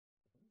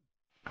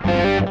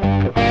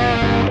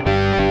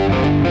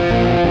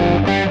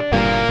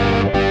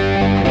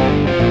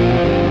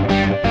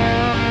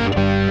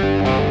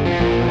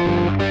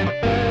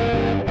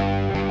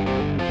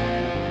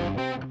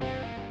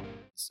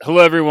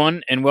Hello,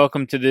 everyone, and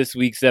welcome to this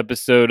week's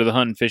episode of the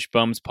Hunt and Fish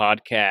Bums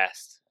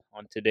podcast.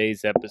 On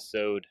today's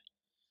episode,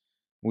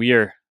 we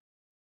are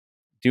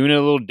doing it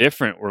a little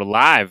different. We're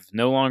live,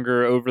 no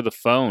longer over the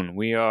phone.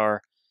 We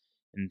are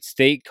in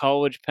State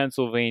College,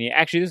 Pennsylvania.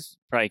 Actually, this is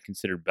probably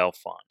considered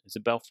Bellefonte. Is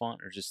it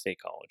Bellefonte or just State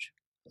College?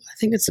 I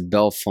think it's a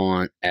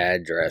Bellefonte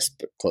address,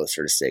 but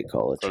closer to State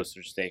College.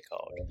 Closer to State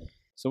College.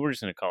 So we're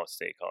just going to call it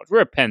State College.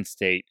 We're at Penn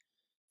State,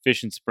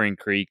 fishing Spring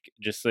Creek,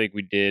 just like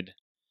we did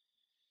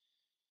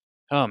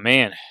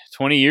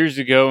 20 years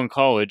ago in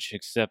college,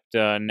 except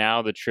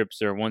now the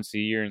trips are once a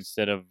year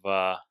instead of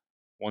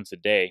once a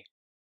day.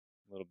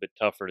 A little bit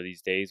tougher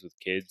these days with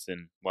kids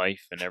and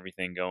life and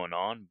everything going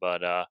on.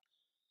 But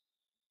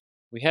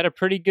we had a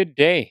pretty good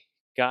day.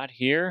 Got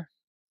here,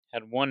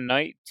 had one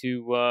night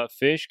to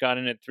fish, got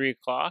in at 3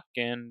 o'clock,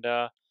 and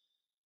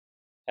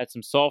had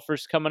some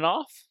sulfurs coming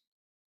off.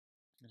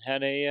 And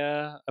had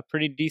a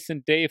pretty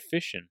decent day of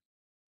fishing.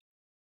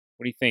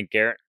 What do you think,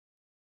 Garrett?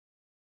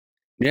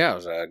 Yeah, it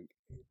was a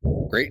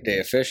great day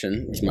of fishing.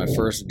 It was my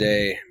first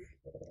day,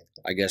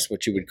 I guess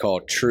what you would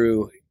call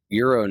true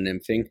Euro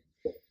nymphing.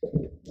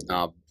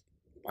 I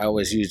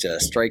always used a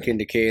strike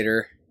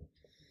indicator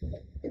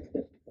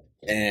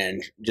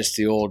and just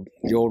the old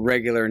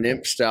regular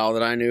nymph style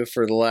that I knew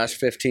for the last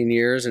 15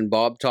 years. And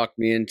Bob talked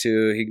me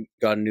into, he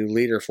got a new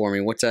leader for me.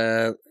 What's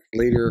that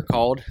leader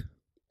called?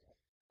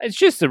 It's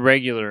just a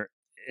regular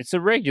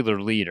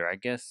leader. I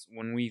guess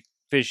when we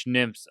fish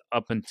nymphs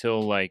up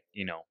until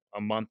a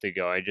month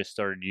ago, I just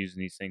started using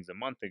these things a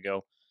month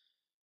ago.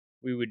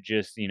 We would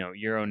just,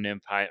 Euro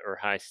nymph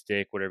high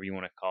stick, whatever you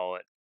want to call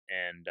it.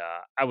 And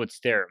I would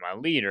stare at my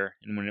leader,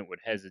 and when it would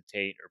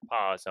hesitate or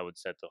pause, I would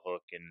set the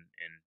hook and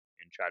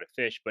try to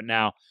fish. But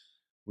now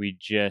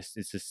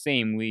it's the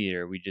same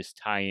leader. We just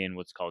tie in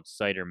what's called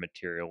cider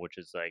material, which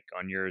is like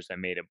on yours, I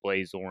made it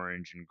blaze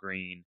orange and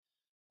green,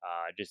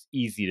 just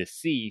easy to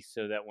see,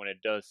 so that when it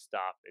does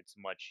stop, it's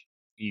much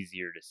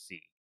easier to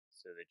see,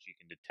 so that you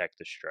can detect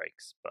the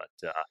strikes.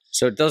 But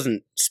so it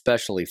doesn't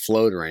specially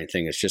float or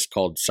anything. It's just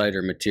called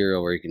cider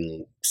material where you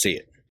can see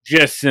it.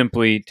 Just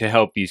simply to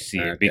help you see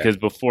it, because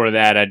before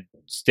that, I'd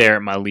stare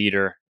at my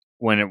leader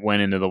when it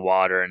went into the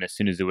water, and as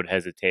soon as it would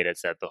hesitate, I'd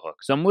set the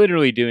hook. So I'm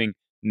literally doing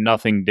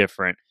nothing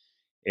different.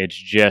 It's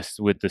just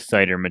with the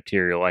cider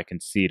material, I can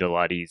see it a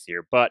lot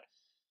easier. But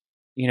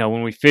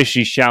when we fish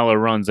these shallow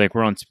runs, like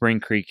we're on Spring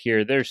Creek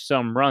here, there's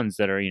some runs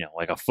that are,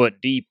 like a foot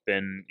deep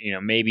and,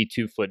 maybe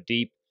 2 foot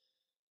deep.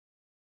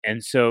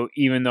 And so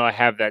even though I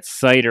have that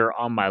cider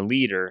on my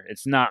leader,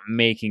 it's not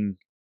making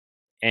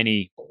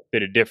any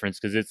bit of difference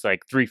because it's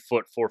like 3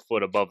 foot, 4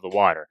 foot above the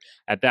water.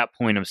 At that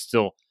point, I'm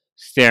still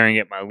staring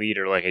at my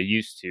leader like I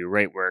used to,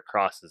 right where it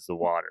crosses the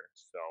water.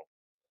 So,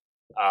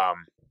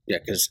 yeah,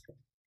 because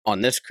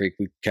on this creek,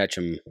 we catch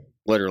them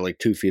literally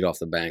 2 feet off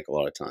the bank a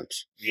lot of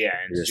times. Yeah,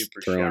 and just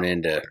super thrown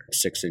into water.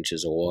 6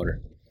 inches of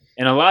water.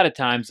 And a lot of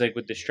times, like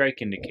with the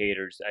strike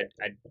indicators,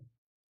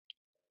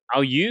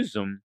 I'll use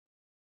them,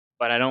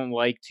 but I don't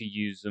like to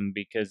use them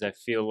because I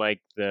feel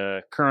like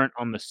the current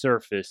on the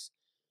surface,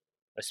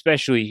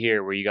 especially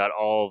here where you got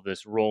all of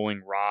this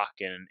rolling rock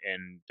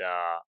and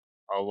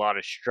a lot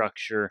of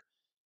structure,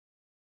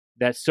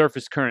 that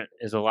surface current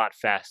is a lot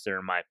faster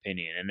in my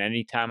opinion. And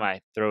anytime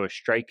I throw a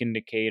strike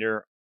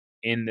indicator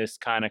in this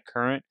kind of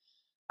current,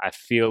 I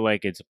feel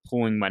like it's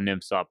pulling my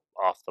nymphs up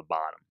off the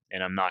bottom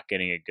and I'm not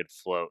getting a good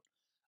float.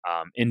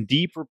 In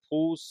deeper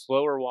pools,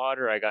 slower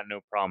water, I got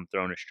no problem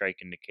throwing a strike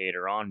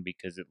indicator on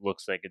because it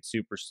looks like it's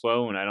super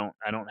slow and I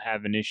don't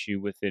have an issue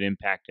with it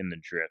impacting the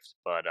drift.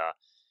 But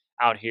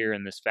out here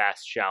in this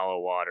fast, shallow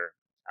water,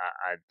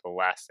 the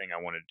last thing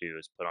I want to do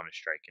is put on a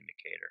strike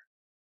indicator.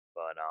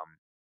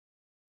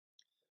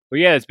 But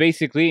yeah, it's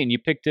basically, and you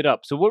picked it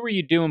up. So what were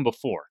you doing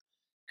before?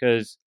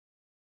 Because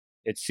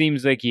it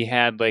seems like you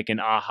had like an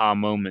aha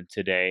moment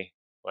today,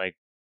 like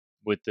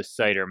with the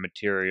cider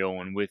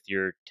material and with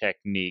your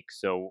technique.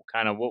 So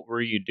kind of what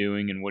were you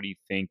doing and what do you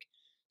think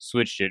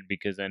switched it?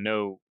 Because I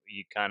know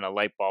you kind of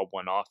light bulb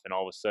went off and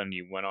all of a sudden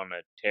you went on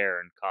a tear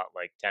and caught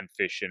like 10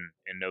 fish in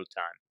no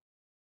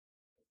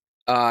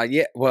time.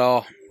 Yeah,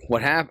 well,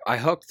 what happened, I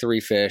hooked 3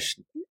 fish,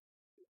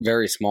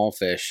 very small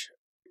fish,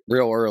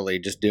 real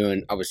early,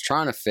 I was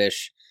trying to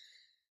fish,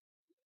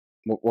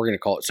 we're going to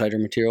call it cider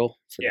material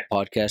for the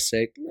podcast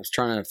sake. I was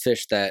trying to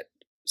fish that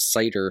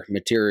cider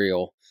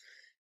material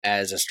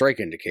as a strike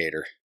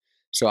indicator.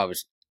 So I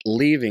was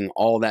leaving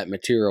all that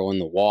material in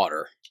the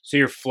water. So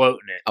you're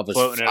floating it. I was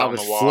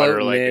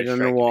floating it in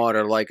the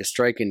water like a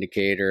strike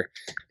indicator.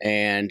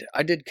 And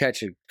I did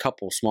catch a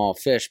couple small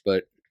fish,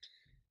 but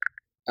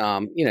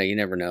you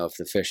never know if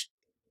the fish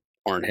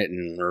aren't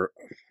hitting or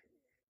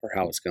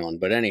how it's going.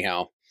 But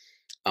anyhow,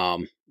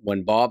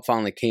 when Bob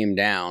finally came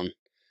down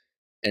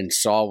and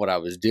saw what I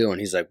was doing,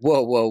 he's like,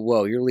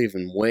 whoa, you're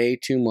leaving way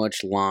too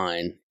much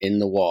line in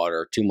the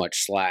water, too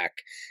much slack.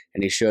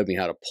 And he showed me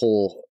how to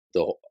pull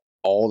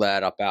all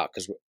that up out.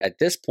 Because at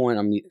this point,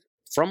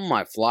 from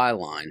my fly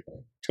line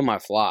to my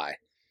fly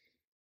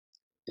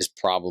is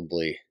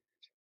probably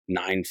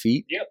 9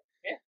 feet. Yep.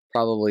 Yeah.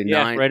 Probably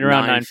right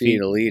around 9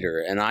 feet a leader.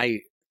 And I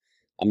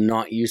I'm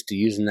not used to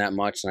using that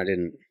much,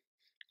 and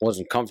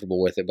wasn't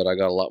comfortable with it, but I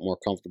got a lot more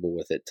comfortable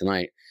with it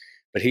tonight.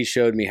 But he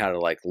showed me how to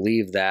like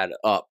leave that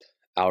up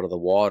out of the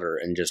water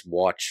and just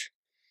watch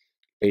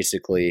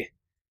basically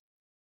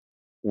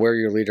where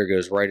your leader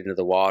goes right into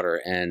the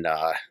water. And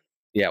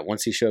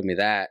once he showed me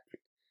that,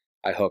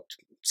 I hooked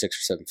 6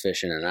 or 7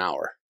 fish in an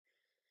hour.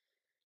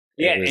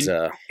 Yeah,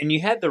 and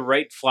you had the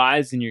right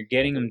flies, and you're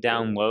getting them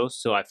down low.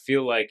 So I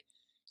feel like,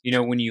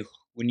 when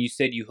you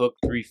said you hooked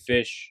 3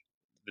 fish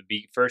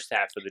the first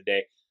half of the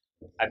day,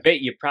 I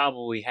bet you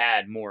probably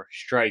had more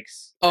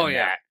strikes than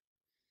that.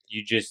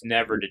 You just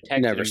never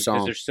detected them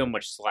because there's so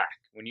much slack.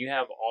 When you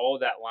have all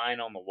that line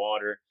on the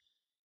water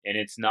and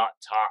it's not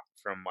taut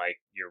from like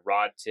your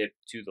rod tip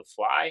to the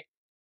fly,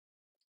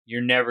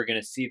 you're never going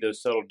to see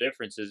those subtle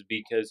differences,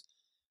 because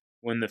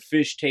when the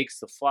fish takes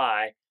the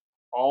fly,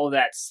 all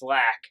that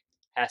slack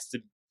has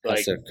to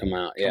come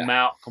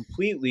out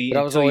completely. But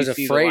I was always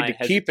afraid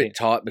to keep it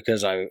taut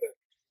because I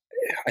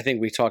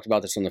think we talked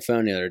about this on the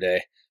phone the other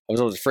day. I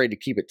was always afraid to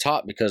keep it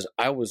taut because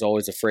I was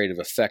always afraid of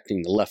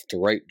affecting the left to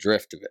right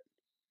drift of it.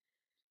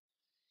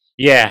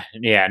 Yeah,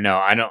 no,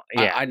 I don't.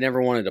 Yeah, I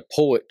never wanted to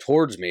pull it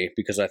towards me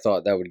because I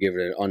thought that would give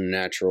it an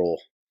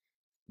unnatural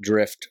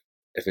drift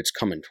if it's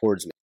coming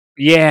towards me.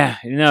 Yeah,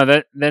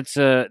 no, that's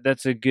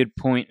a good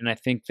point, and I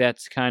think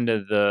that's kind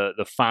of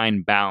the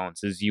fine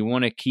balance. Is you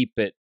want to keep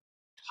it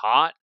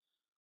taut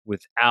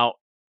without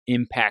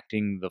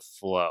impacting the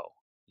flow.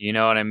 You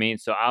know what I mean?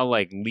 So I'll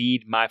like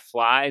lead my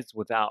flies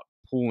without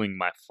pulling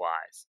my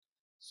flies.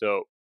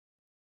 So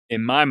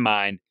in my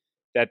mind,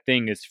 that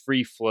thing is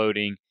free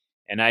floating,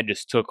 and I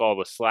just took all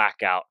the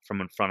slack out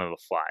from in front of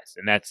the flies,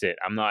 and that's it.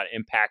 I'm not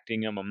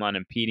impacting them. I'm not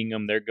impeding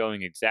them. They're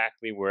going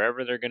exactly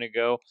wherever they're going to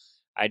go.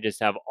 I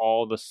just have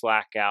all the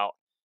slack out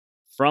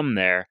from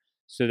there,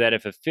 so that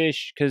if a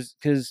fish,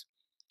 because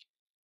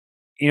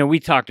we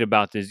talked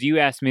about this. You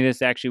asked me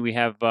this. Actually, we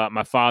have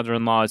my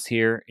father-in-law is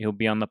here. He'll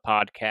be on the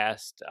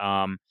podcast.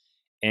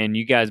 And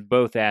you guys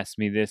both asked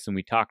me this, and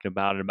we talked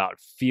about it, about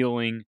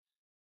feeling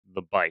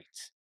the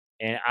bites.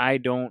 And I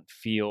don't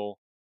feel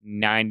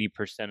 90%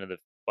 of the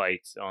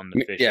bites on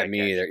the fish. Yeah,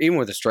 me either. Even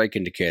with a strike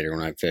indicator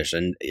when I fish,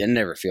 and I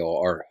never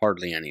feel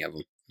hardly any of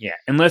them. Yeah,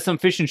 unless I'm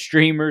fishing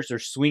streamers or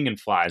swinging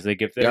flies.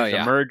 Like if there's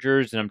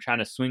emergers and I'm trying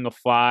to swing a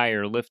fly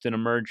or lift an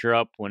emerger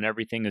up when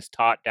everything is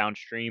taut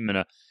downstream and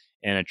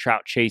a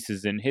trout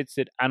chases and hits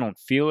it, I don't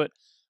feel it.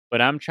 But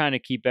I'm trying to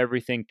keep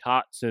everything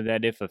taut so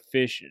that if a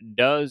fish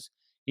does,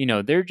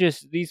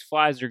 these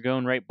flies are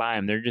going right by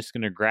them. They're just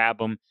going to grab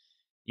them.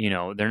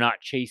 They're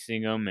not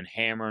chasing them and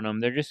hammering them.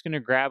 They're just going to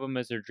grab them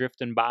as they're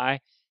drifting by.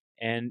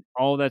 And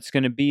all that's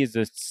going to be is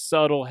a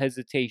subtle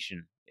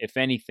hesitation, if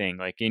anything,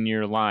 like in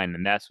your line.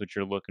 And that's what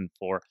you're looking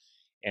for.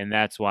 And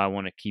that's why I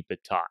want to keep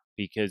it taut.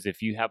 Because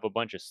if you have a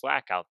bunch of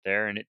slack out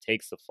there and it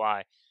takes the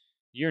fly,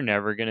 you're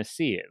never going to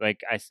see it.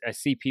 Like I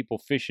see people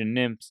fishing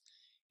nymphs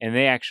and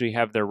they actually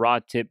have their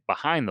rod tip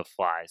behind the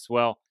flies.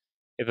 Well,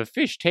 if a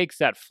fish takes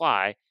that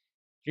fly,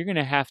 you're going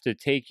to have to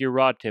take your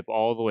rod tip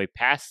all the way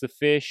past the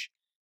fish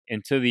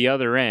and to the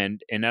other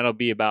end, and that'll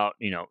be about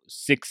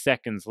 6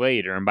 seconds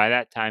later, and by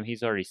that time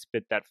he's already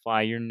spit that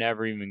fly. You're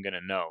never even going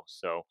to know.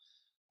 So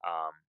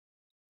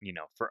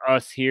for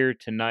us here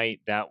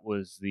tonight, that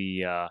was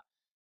I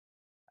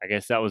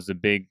guess that was the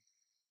big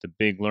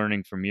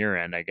learning from your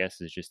end, I guess,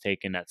 is just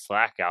taking that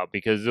slack out,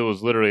 because it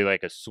was literally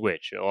like a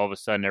switch. All of a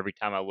sudden, every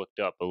time I looked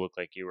up, it looked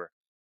like you were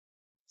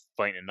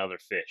fighting another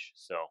fish.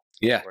 So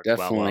yeah,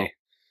 definitely.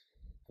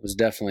 I was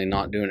definitely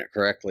not doing it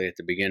correctly at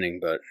the beginning,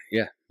 but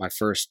yeah, my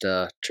first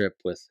trip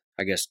with,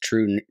 I guess,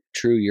 true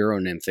Euro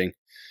nymphing,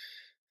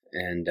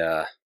 and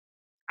I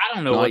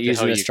don't know, not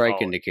using a strike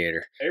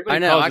indicator. I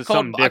know. I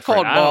called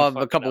Bob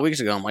a couple weeks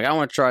ago. I'm like, I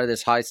want to try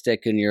this high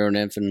stick and Euro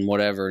nymph and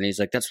whatever, and he's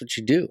like, that's what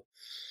you do.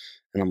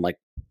 And I'm like,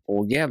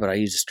 well, yeah, but I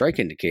use a strike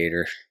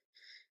indicator.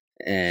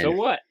 And so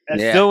what?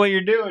 That's still what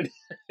you're doing.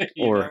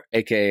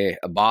 AKA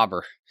a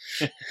bobber.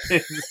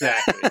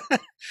 Exactly.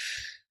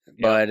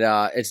 But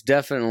it's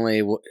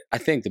definitely, I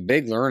think the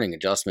big learning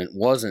adjustment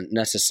wasn't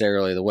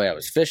necessarily the way I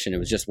was fishing. It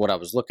was just what I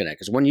was looking at.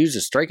 Because when you use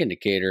a strike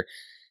indicator,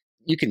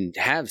 you can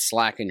have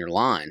slack in your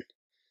line.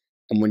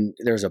 And when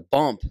there's a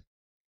bump,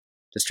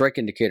 the strike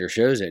indicator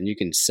shows it, and you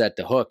can set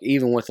the hook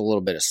even with a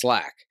little bit of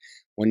slack.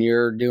 When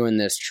you're doing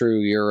this true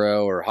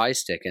Euro or high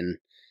sticking,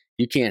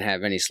 you can't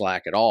have any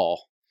slack at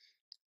all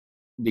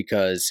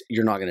because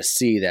you're not going to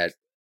see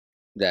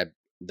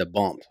the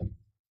bump.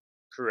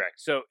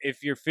 Correct. So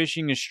if you're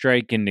fishing a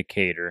strike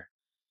indicator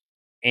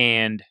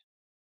and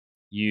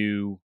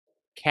you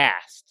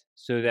cast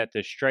so that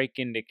the strike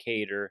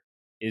indicator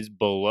is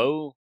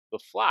below the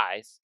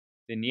flies,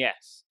 then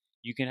yes,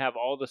 you can have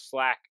all the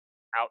slack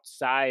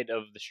outside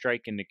of the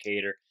strike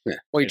indicator. Yeah.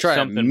 Well, you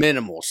try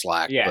minimal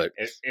slack. Yeah. But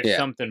if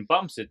something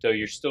bumps it, though,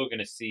 you're still going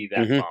to see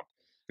that bump.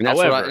 And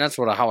that's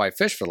how I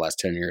fished for the last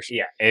 10 years.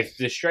 Yeah. If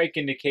the strike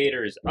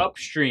indicator is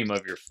upstream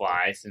of your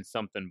flies and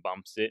something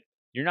bumps it,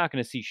 you're not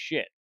going to see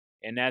shit.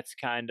 And that's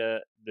kind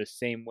of the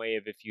same way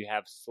of if you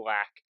have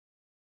slack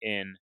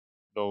in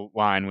the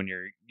line when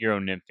you're Euro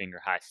nymphing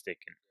or high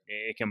sticking.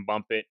 It can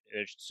bump it.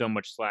 There's so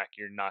much slack,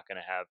 you're not going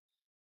to have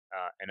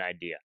an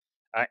idea.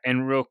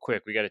 And real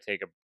quick, we got to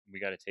take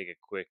a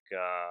quick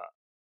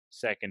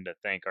second to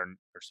thank our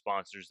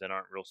sponsors that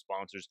aren't real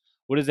sponsors.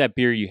 What is that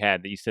beer you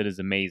had that you said is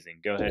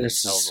amazing? Go ahead and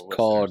tell the listeners. It's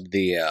called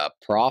the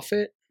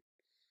Prophet,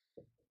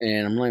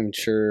 and I'm not even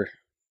sure.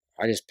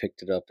 I just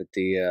picked it up at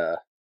the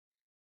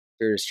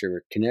beer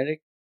distributor,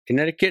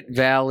 Connecticut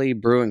Valley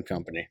Brewing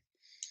Company.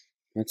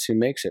 That's who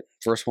makes it.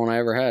 First one I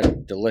ever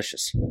had.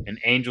 Delicious. An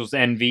Angel's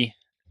Envy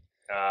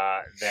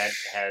that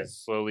has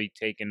slowly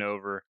taken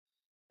over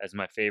as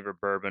my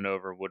favorite bourbon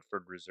over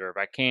Woodford Reserve.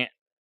 I can't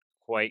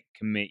quite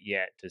commit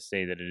yet to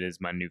say that it is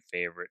my new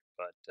favorite,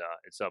 but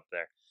it's up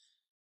there.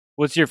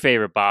 What's your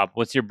favorite, Bob?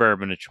 What's your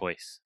bourbon of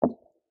choice? Go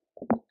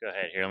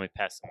ahead. Here, let me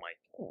pass the mic.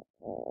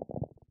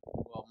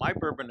 Well, my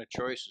bourbon of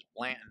choice is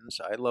Blanton's.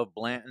 I love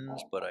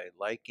Blanton's, but I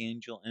like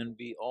Angel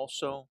Envy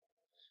also.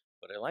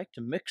 But I like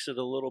to mix it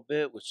a little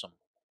bit with some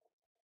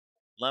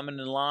lemon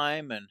and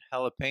lime and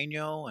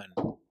jalapeno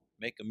and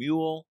make a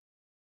mule.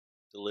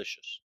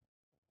 Delicious.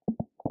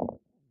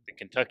 The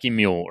Kentucky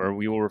Mule, or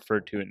we will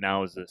refer to it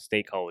now as the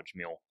State College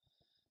Mule.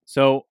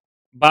 So,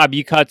 Bob,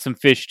 you caught some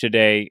fish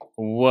today.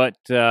 What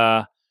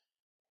do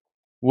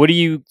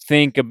you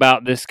think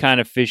about this kind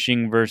of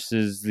fishing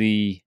versus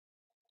the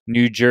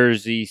New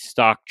Jersey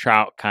stock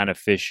trout kind of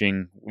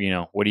fishing? You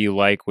know, what do you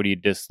like? What do you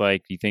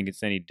dislike? Do you think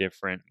it's any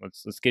different?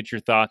 Let's get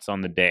your thoughts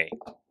on the day.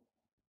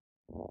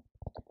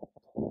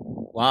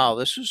 Wow,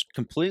 this is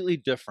completely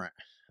different.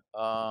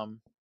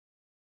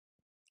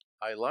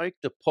 I like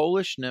the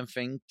Polish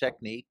nymphing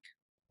technique.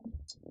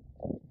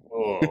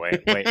 Oh,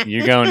 wait.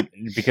 You're going,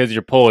 because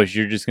you're Polish,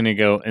 you're just going to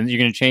go, and you're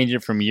going to change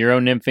it from Euro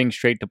nymphing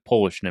straight to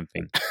Polish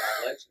nymphing.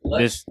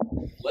 Let's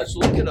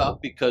look it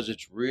up because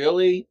it's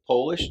really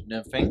Polish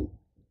nymphing.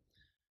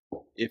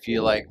 If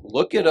you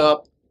look it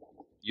up,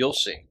 you'll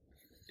see.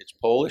 It's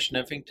Polish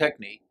nymphing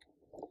technique.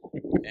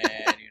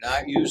 And you're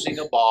not using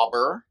a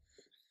bobber.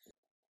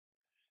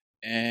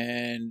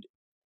 And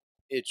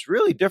it's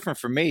really different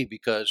for me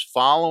because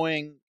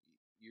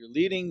you're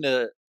leading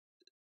the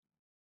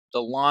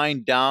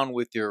line down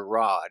with your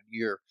rod,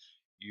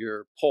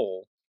 your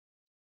pole,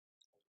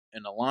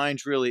 and the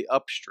line's really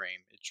upstream.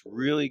 It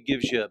really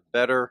gives you a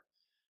better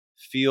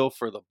feel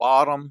for the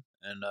bottom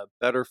and a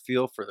better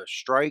feel for the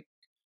strike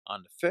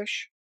on the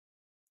fish.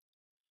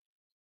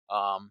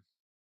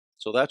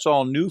 So that's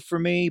all new for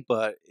me,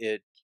 but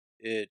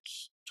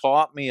it's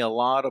taught me a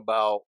lot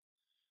about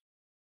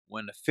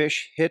when the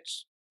fish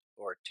hits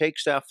or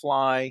takes that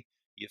fly,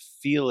 you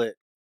feel it.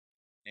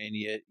 And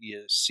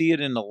you see it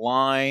in the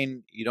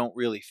line. You don't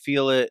really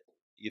feel it.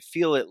 You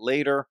feel it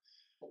later.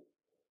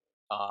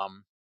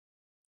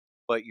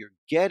 But you're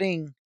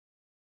getting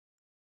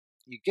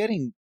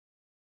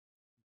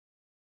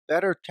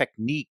better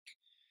technique.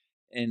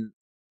 And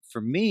for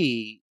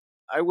me,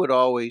 I would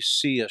always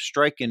see a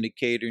strike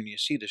indicator, and you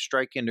see the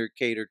strike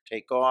indicator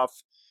take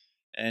off,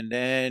 and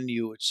then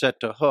you would set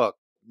the hook.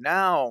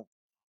 Now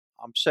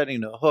I'm setting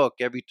the hook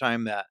every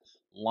time that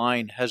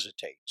line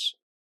hesitates.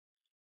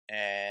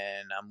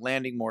 And I'm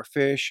landing more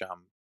fish.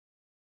 I'm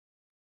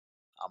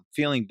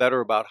feeling better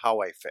about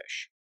how I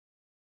fish.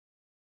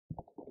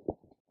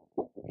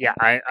 Yeah,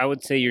 I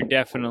would say you're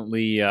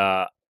definitely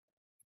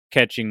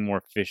catching more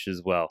fish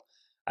as well.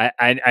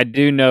 I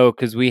do know,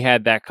 because we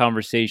had that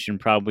conversation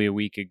probably a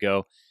week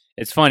ago.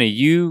 It's funny,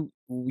 you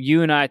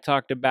and I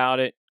talked about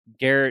it.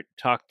 Garrett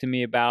talked to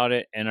me about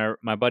it, and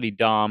my buddy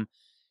Dom,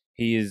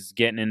 he is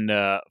getting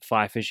into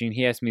fly fishing.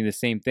 He asked me the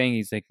same thing.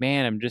 He's like,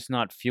 "Man, I'm just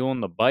not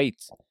feeling the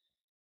bites."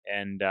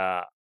 And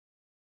I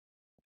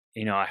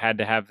had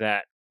to have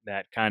that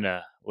kind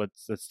of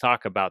let's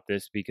talk about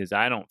this, because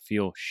I don't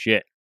feel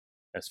shit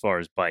as far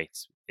as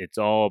bites. It's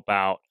all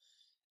about,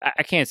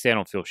 I can't say I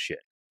don't feel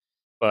shit,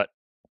 but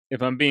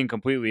if I'm being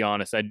completely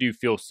honest, I do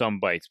feel some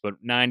bites,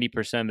 but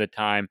 90% of the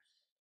time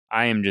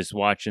I am just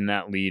watching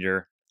that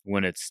leader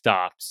when it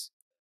stops,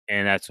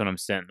 and that's when I'm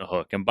setting the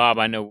hook. And Bob,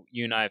 I know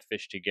you and I have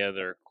fished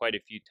together quite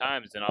a few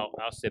times, and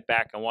I'll sit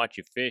back and watch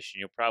you fish, and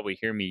you'll probably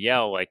hear me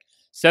yell like,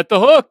 "Set the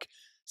hook!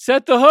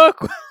 Set the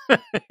hook!"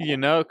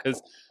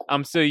 Because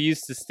I'm so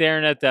used to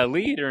staring at that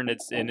leader, and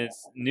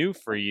it's new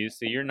for you,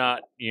 so you're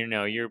not,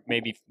 you're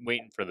maybe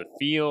waiting for the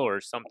feel or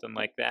something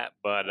like that.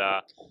 But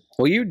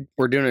well, you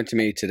were doing it to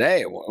me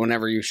today.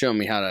 Whenever you showed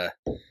me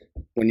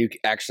when you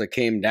actually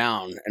came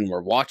down and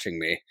were watching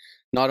me,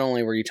 not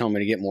only were you telling me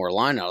to get more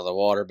line out of the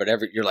water, but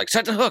you're like,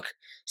 set the hook,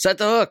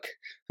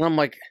 and I'm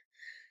like,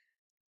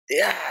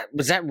 yeah,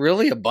 was that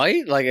really a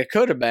bite? Like, it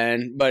could have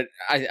been, but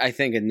I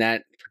think in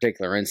that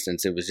particular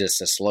instance, it was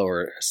just a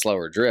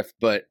slower drift.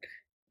 But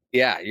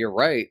yeah, you're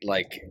right.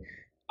 Like,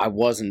 I'm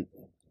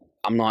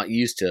not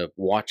used to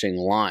watching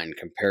line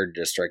compared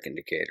to strike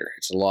indicator.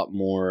 It's a lot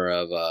more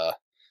of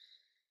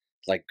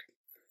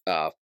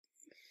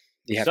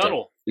you have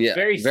subtle. To, yeah,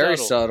 very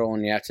subtle,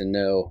 and you have to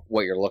know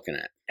what you're looking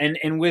at.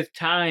 And with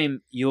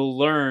time, you'll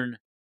learn,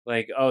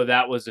 like, oh,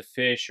 that was a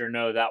fish, or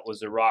no, that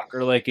was a rock,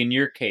 or like in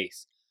your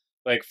case,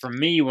 like for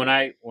me, when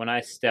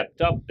I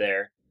stepped up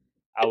there,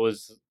 I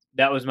was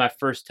that was my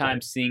first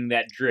time seeing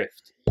that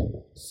drift.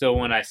 So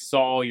when I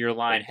saw your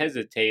line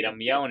hesitate,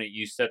 I'm yelling at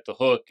you, set the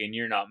hook, and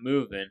you're not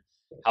moving.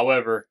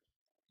 However,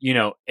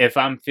 if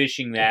I'm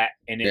fishing that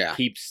and it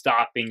keeps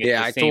stopping at the same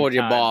time. I told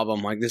you, Bob,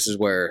 I'm like, this is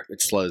where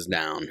it slows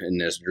down in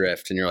this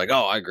drift. And you're like,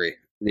 oh, I agree.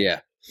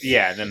 Yeah.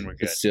 Yeah, then we're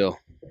good. It's still.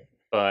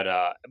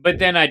 But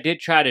then I did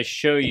try to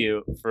show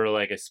you for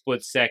like a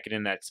split second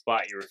in that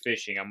spot you were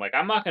fishing. I'm like,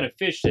 I'm not going to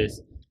fish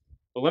this,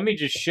 but let me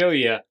just show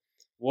you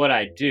what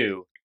I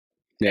do.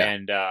 Yeah.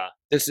 And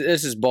this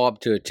is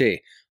Bob to a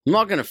T. I'm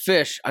not going to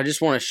fish. I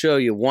just want to show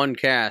you one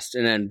cast,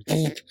 and then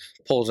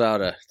pulls out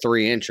a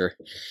 3-incher.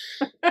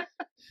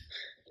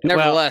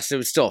 Nevertheless, it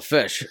was still a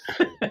fish.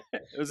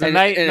 It was a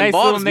nice in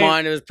Bob's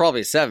mind, it was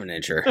probably a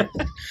 7-incher.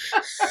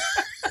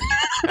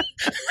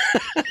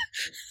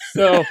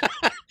 So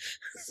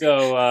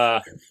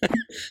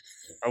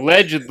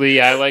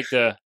allegedly, I like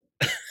to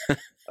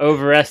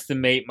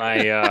overestimate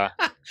my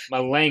my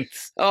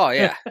lengths. Oh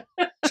yeah.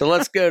 So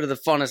let's go to the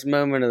funnest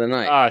moment of the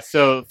night.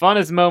 So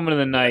funnest moment of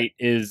the night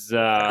is.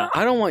 I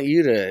don't want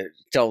you to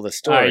tell the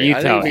story. Right, you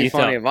I tell. think it'd be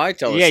funny if I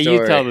tell the story. Yeah,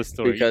 you tell the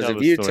story. Because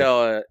if you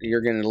tell it,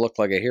 you're going to look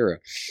like a hero.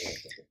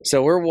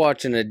 So we're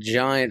watching a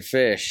giant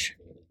fish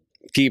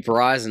keep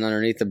rising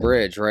underneath the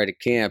bridge right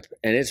at camp,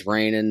 and it's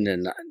raining,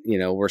 and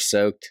we're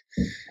soaked,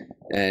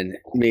 and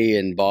me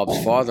and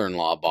Bob's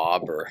father-in-law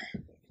Bob are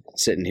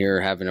sitting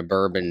here having a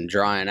bourbon,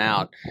 drying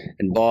out,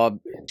 and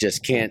Bob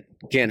just can't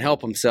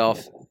help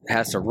himself,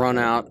 has to run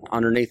out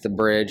underneath the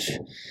bridge,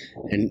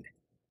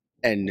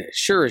 and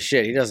sure as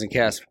shit, he doesn't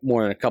cast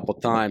more than a couple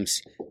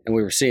times, and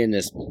we were seeing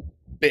this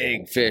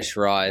big fish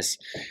rise,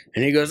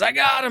 and he goes, I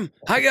got him,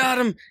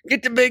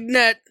 get the big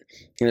net.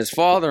 And his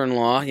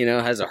father-in-law,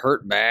 has a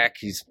hurt back.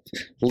 He's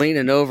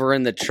leaning over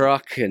in the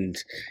truck, and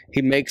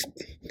he makes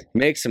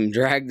him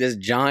drag this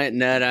giant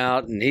net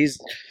out, and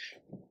he's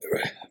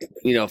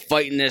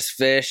fighting this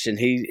fish, and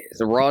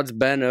the rod's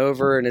bent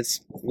over, and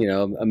it's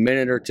a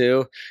minute or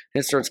two,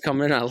 and it starts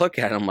coming in. I look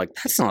at him, I'm like,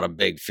 that's not a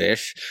big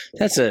fish,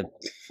 that's a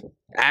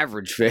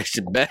average fish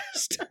at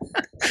best.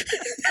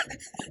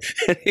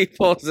 And he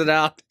pulls it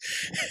out,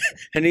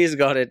 and he's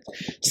got it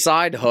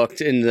side hooked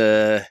in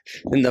the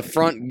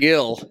front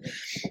gill,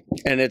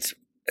 and it's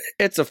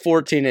a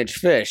 14-inch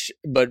fish.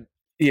 But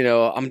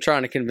I'm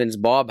trying to convince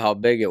Bob how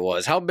big it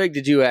was. How big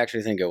did you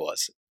actually think it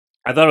was?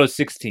 I thought it was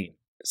 16.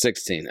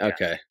 16.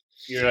 Okay.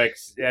 You're like,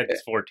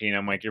 that's 14.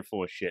 I'm like, you're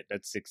full of shit.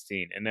 That's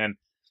 16. And then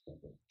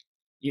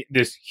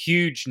this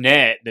huge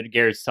net that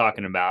Garrett's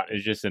talking about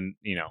is just a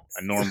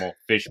normal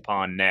fish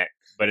pond net,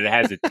 but it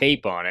has a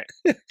tape on it.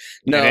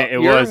 No,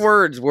 your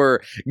words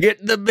were,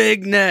 get the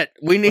big net.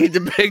 We need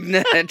the big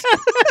net.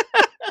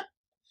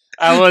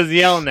 I was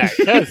yelling that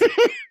because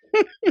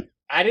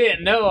I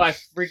didn't know I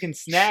freaking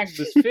snagged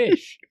this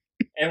fish.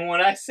 And when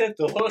I set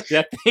the hook,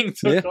 that thing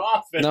took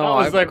off, and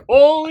I was like,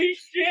 holy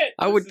shit.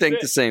 I would think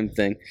the same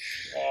thing.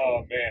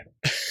 Oh, man.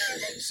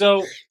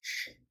 So,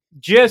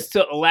 just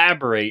to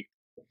elaborate,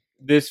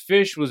 this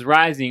fish was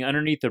rising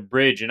underneath a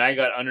bridge, and I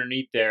got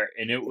underneath there,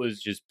 and it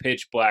was just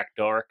pitch black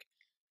dark.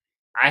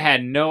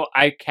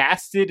 I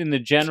cast it in the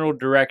general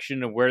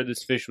direction of where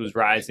this fish was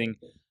rising.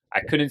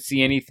 I couldn't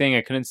see anything.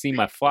 I couldn't see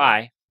my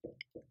fly.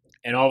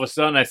 And all of a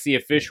sudden, I see a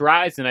fish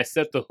rise, and I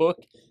set the hook,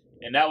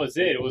 and that was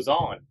it. It was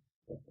on.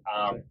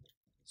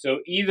 So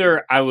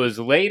either I was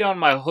late on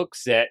my hook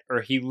set,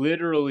 or he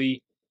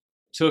literally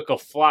took a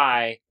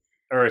fly,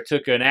 or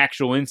took an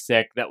actual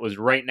insect that was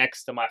right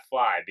next to my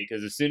fly,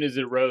 because as soon as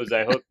it rose,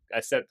 I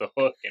set the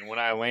hook, and when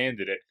I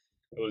landed it,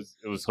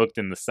 it was hooked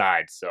in the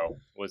side, so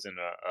it wasn't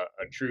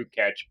a true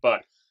catch.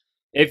 But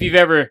if you've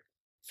ever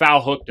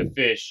foul hooked a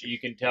fish, you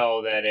can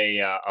tell that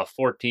a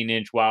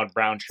 14-inch wild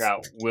brown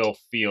trout will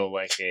feel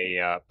like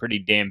a pretty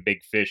damn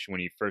big fish when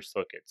you first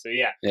hook it. So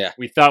yeah,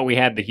 we thought we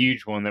had the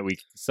huge one that we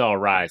saw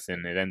rise,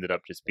 and it ended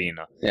up just being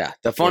a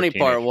The funny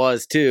part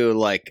was too,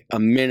 like a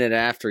minute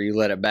after you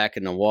let it back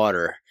in the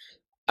water,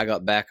 I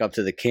got back up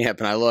to the camp,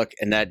 and I look,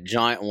 and that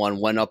giant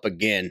one went up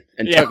again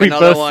and took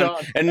another one.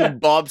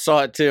 And Bob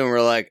saw it too, and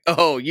we're like,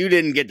 "Oh, you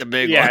didn't get the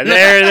big one." Yeah,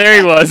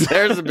 there he was.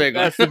 There's the big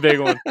one. That's the big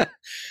one.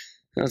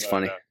 That's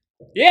funny.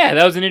 Yeah,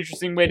 that was an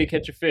interesting way to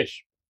catch a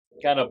fish.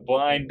 Kind of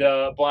blind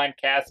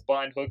cast,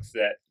 blind hook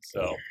set.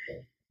 So,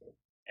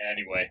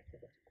 anyway,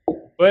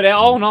 but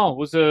all in all,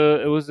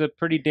 it was a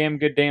pretty damn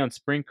good day on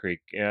Spring Creek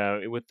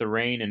with the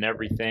rain and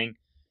everything.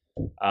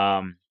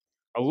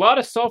 A lot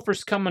of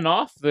sulfurs coming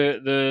off.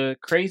 The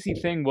crazy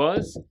thing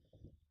was,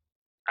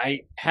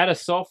 I had a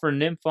sulfur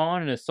nymph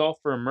on and a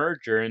sulfur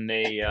emerger, and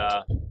they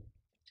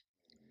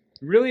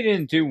really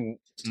didn't do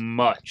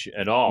much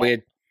at all.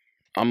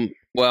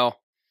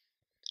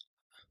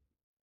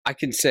 I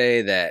can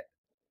say that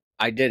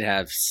I did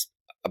have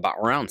about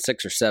around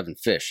 6 or 7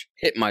 fish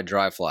hit my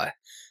dry fly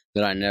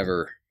that I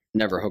never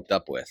hooked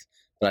up with.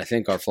 But I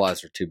think our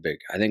flies are too big.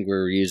 I think we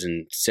were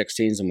using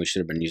 16s, and we should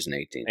have been using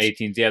 18s.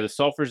 18s, yeah. The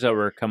sulfurs that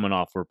were coming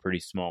off were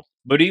pretty small.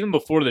 But even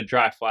before the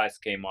dry flies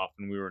came off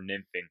and we were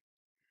nymphing,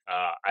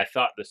 I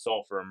thought the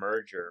sulfur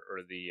emerger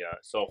or the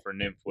sulfur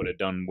nymph would have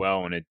done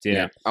well, and it didn't.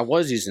 Yeah, I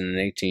was using an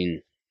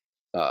 18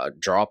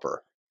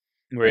 dropper.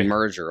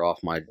 emerger off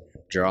my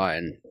dry,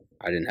 and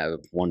I didn't have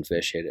one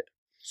fish hit it.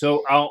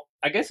 So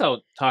I guess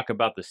I'll talk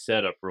about the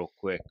setup real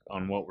quick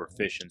on what we're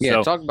fishing. Yeah,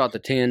 so, talk about the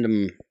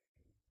tandem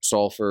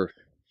sulfur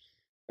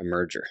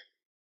emerger.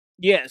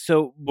 Yeah,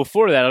 so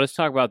before that, let's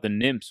talk about the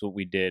nymphs, what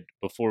we did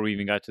before we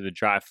even got to the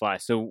dry fly.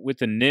 So with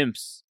the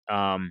nymphs,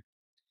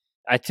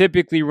 I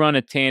typically run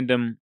a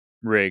tandem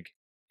rig,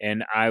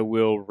 and I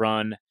will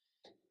run,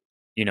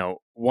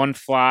 one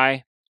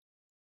fly,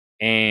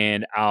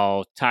 and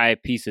I'll tie a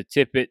piece of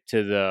tippet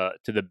to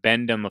the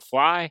bend on the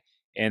fly,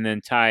 and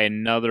then tie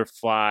another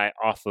fly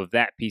off of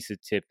that piece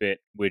of tippet,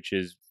 which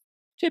is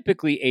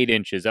typically 8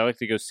 inches. I like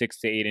to go 6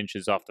 to 8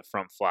 inches off the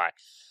front fly.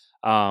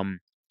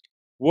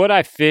 What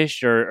I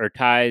fish or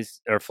ties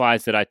or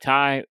flies that I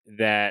tie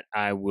that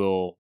I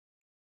will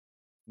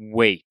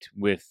weight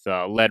with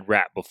lead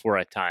wrap before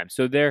I tie them.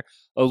 So they're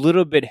a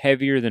little bit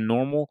heavier than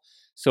normal.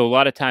 So a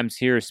lot of times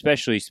here,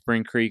 especially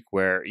Spring Creek,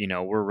 where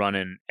we're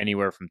running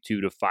anywhere from 2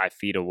 to 5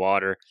 feet of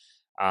water,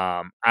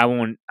 I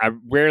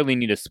rarely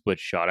need a split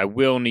shot. I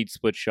will need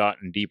split shot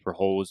in deeper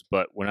holes,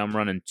 but when I'm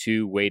running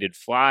 2 weighted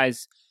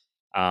flies,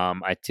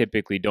 I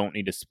typically don't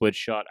need a split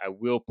shot. I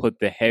will put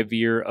the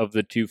heavier of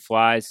the 2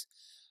 flies.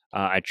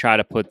 I try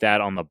to put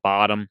that on the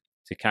bottom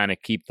to kind of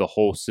keep the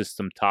whole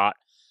system taut.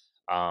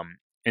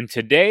 And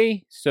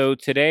today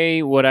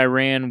what I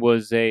ran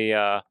was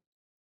an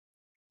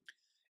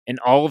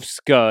olive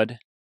scud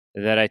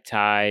that I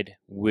tied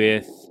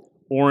with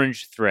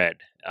orange thread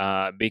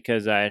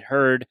because I had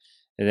heard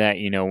that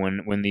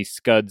when these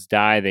scuds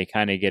die, they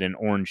kind of get an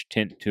orange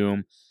tint to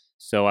them.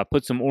 So I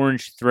put some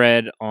orange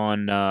thread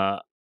on.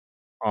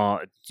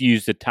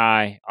 Used to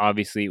tie.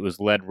 Obviously, it was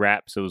lead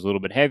wrap, so it was a little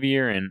bit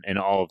heavier and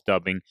olive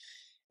dubbing.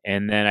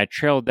 And then I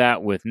trailed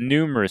that with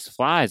numerous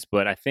flies,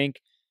 but I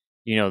think,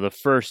 the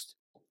first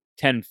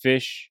 10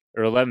 fish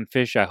or 11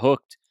 fish I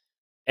hooked,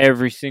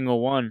 every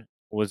single one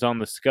was on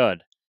the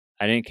scud.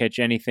 I didn't catch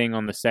anything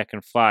on the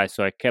second fly,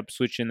 so I kept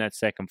switching that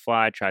second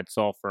fly, tried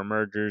sulfur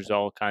emergers,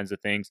 all kinds of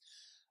things,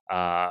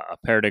 a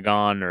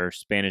Perdigon or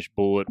Spanish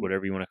bullet,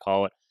 whatever you want to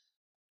call it.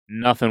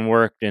 Nothing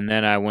worked, and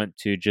then I went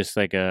to just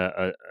like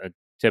a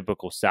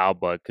typical sow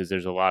bug because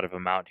there's a lot of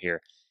them out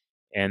here.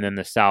 And then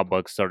the sow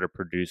bug started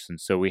producing.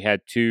 So we had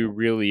 2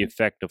 really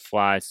effective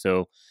flies.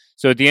 So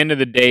at the end of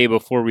the day,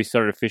 before we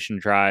started fishing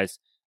dries,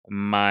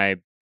 my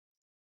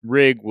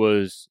rig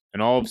was an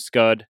olive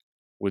scud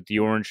with the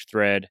orange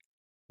thread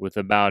with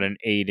about an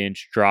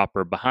 8-inch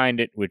dropper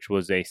behind it, which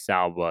was a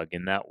sow bug,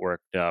 and that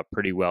worked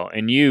pretty well.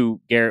 And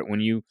you, Garrett,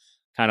 when you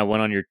kind of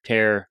went on your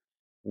tear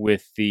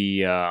with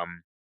the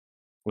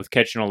with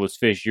catching all those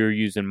fish, you're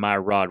using my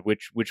rod.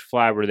 Which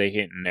fly were they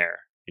hitting there?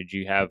 Did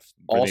you have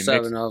all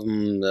 7 of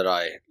them that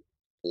I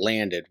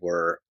landed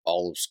were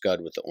olive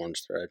scud with the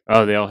orange thread?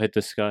 Oh, they all hit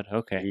the scud?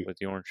 Okay, with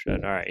the orange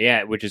thread. All right.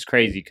 Yeah, which is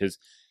crazy because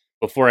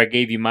before I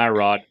gave you my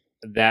rod,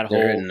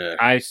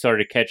 I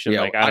started catching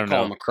I don't know. I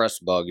call them a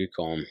crest bug. You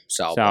call them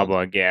sow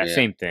bug. Yeah,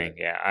 same thing.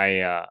 Yeah,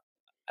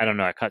 I don't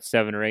know. I caught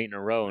 7 or 8 in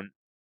a row, and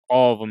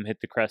all of them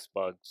hit the crest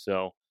bug.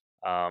 So,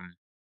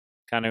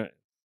 kind of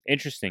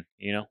interesting,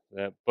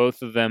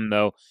 both of them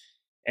though.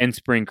 And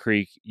Spring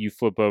Creek, you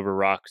flip over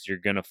rocks, you're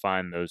going to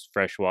find those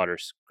freshwater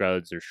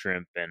scuds or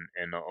shrimp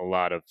and a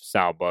lot of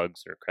sow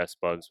bugs or crest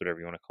bugs, whatever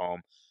you want to call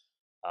them,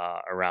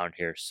 around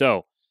here.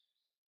 So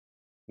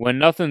when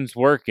nothing's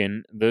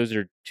working, those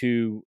are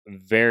 2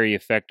 very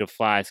effective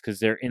flies because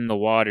they're in the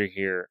water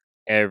here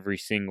every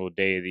single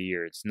day of the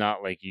year. It's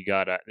not like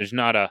there's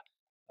not a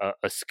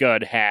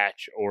scud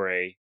hatch or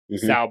a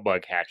sow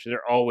bug hatch.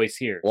 They're always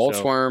here.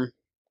 Waltz worm,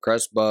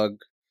 crest bug,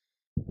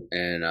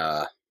 and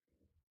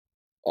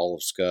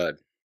olive scud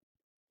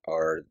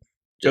are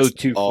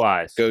go-to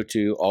flies.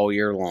 Go-to all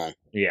year long.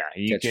 Yeah,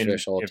 you catch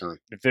fish all the time.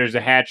 If there's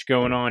a hatch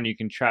going on, you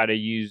can try to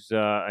use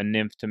a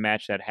nymph to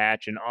match that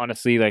hatch. And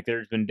honestly,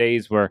 there's been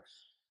days where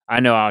I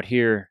know out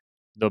here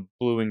the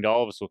blue-winged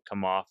olives will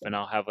come off, and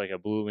I'll have a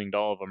blue-winged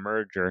olive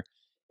emerger,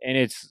 and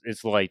it's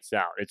lights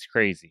out. It's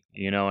crazy,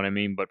 you know what I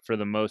mean? But for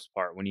the most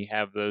part, when you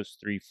have those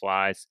 3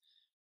 flies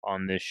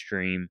on this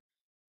stream,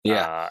 they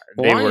work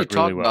really well. Why don't you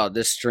talk about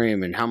this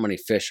stream and how many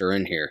fish are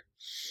in here?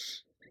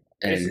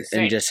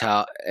 And just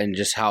how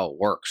it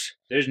works.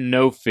 There's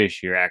no fish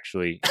here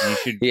actually. You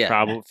should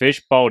probably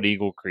fish Bald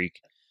Eagle Creek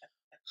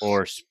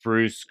or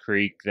Spruce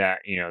Creek,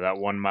 that that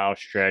 1 mile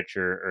stretch,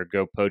 or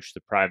go poach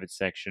the private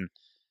section.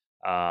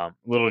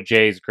 Little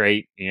J is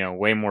great.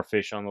 Way more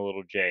fish on the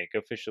Little J. Go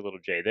fish the Little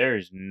J. There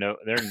are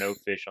no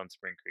fish on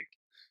Spring Creek.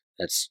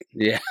 That's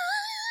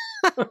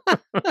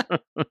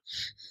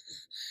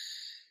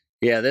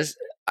yeah. This,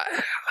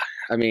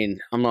 I mean,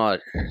 I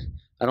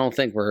don't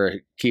think we're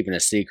keeping a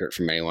secret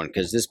from anyone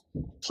because this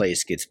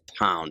place gets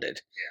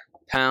pounded. Yeah.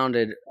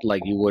 Pounded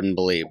like you wouldn't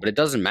believe. But it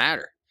doesn't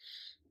matter.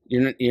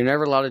 You're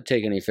never allowed to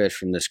take any fish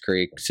from this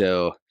creek.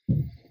 So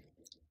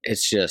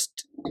it's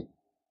just,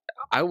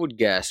 I would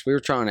guess, we were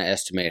trying to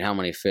estimate how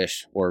many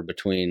fish were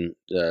between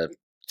the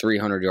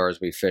 300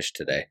 yards we fished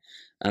today.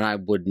 And I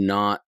would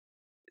not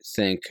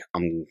think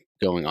I'm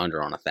going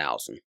under on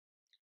 1,000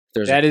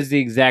 That is the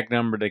exact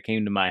number that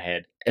came to my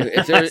head.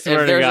 If there's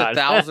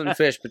 1,000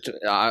 fish,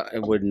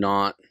 it would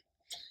not.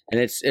 And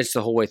it's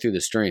the whole way through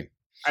the stream.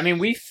 I mean,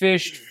 we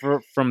fished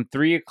from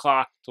 3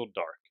 o'clock till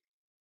dark.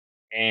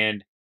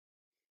 And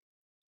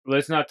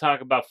let's not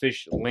talk about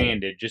fish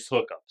landed, just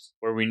hookups,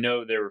 where we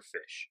know there were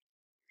fish.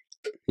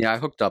 Yeah, I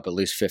hooked up at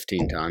least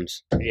 15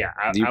 times. Yeah,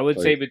 I would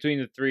say between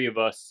the three of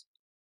us,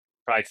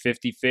 probably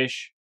 50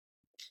 fish.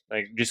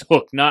 Like, just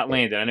hooked, not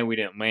landed. I know we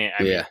didn't land.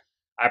 I mean,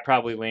 I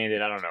probably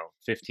landed, I don't know,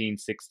 15,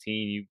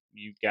 16.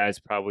 You guys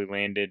probably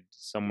landed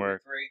somewhere.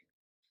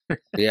 3.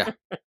 Yeah.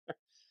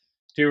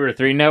 2 or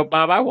 3. No,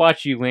 Bob, I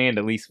watched you land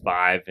at least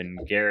 5, and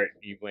Garrett,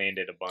 you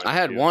landed a bunch. I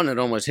had one that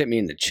almost hit me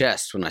in the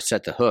chest when I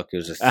set the hook. It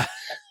was a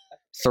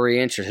 3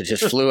 incher that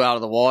just flew out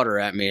of the water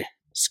at me.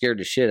 Scared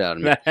the shit out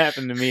of me. That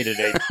happened to me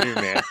today too,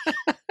 man.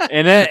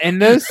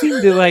 And those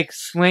seem to like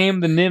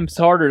slam the nymphs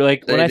harder.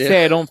 Like when I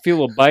say I don't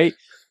feel a bite,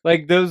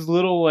 like those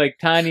little like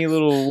tiny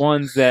little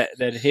ones that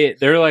hit,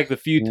 they're like the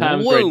few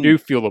times where I do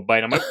feel a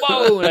bite. I'm like,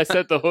 whoa, and I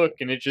set the hook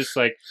and it just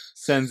like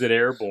sends it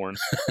airborne.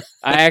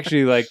 I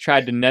actually like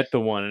tried to net the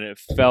one and it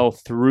fell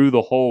through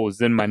the holes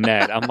in my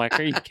net. I'm like,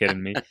 are you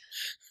kidding me?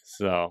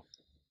 So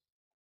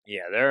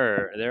yeah,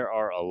 there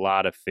are a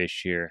lot of fish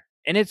here.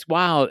 And it's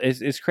wild.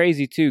 It's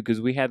crazy, too,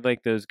 because we had,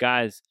 like, those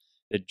guys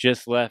that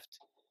just left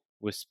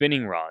with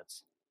spinning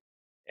rods.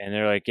 And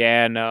they're like,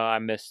 yeah, no, I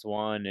missed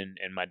one, and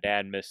my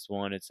dad missed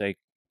one. It's like,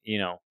 you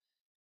know,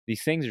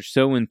 these things are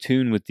so in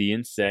tune with the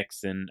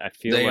insects, and I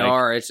feel they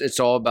are.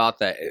 It's all about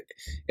that.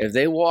 If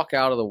they walk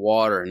out of the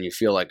water and you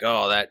feel like,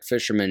 oh, that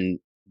fisherman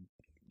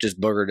just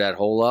boogered that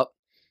hole up,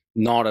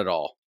 not at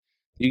all.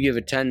 You give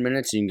it 10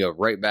 minutes, you can go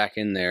right back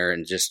in there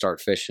and just start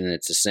fishing.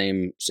 It's the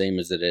same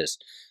as it is.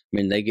 I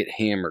mean, they get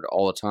hammered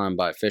all the time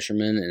by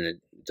fishermen, and it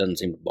doesn't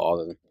seem to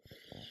bother them.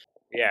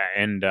 Yeah,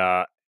 and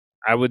I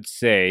would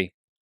say,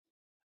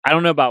 I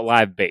don't know about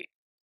live bait.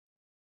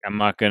 I'm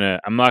not gonna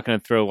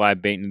throw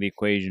live bait into the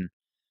equation,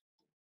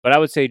 but I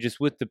would say just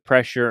with the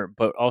pressure,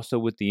 but also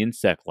with the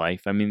insect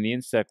life. I mean, the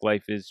insect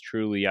life is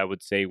truly, I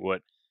would say,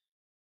 what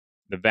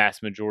the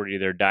vast majority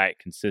of their diet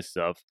consists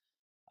of.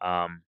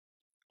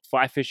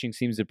 Fly fishing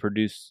seems to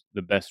produce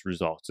the best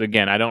results.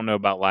 Again, I don't know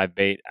about live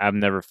bait. I've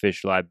never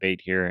fished live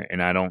bait here,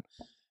 and I don't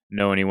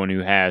know anyone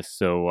who has,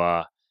 so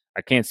I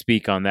can't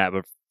speak on that.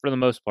 But for the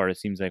most part, it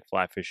seems like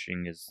fly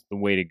fishing is the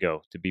way to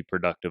go to be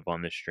productive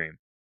on this stream.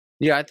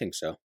 Yeah, I think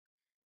so.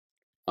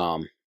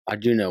 I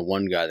do know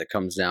one guy that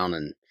comes down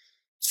and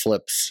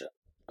flips,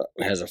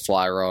 has a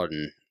fly rod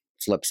and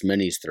flips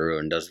minis through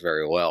and does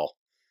very well.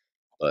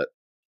 But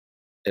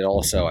it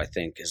also, I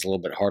think, is a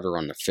little bit harder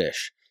on the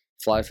fish.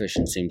 Fly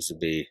fishing seems to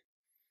be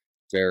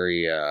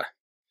very, it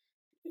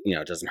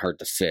doesn't hurt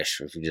the fish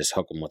if you just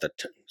hook them with a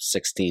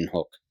 16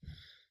 hook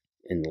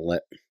in the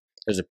lip.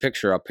 There's a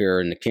picture up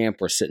here in the camp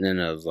we're sitting in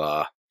of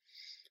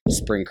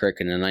Spring Creek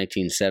in the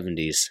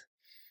 1970s,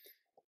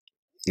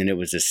 and it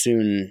was as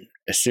soon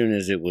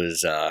as it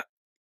was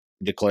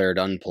declared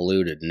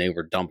unpolluted, and they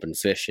were dumping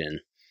fish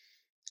in.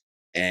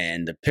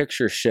 And the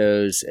picture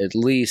shows at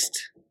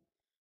least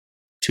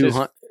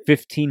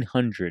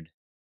 1,500.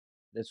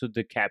 That's what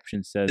the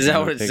caption says. Is that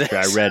what it says?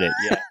 I read it,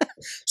 yeah.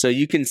 So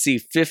you can see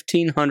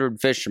 1,500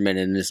 fishermen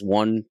in this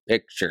one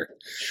picture.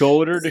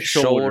 Shoulder to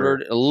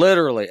shoulder.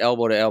 Literally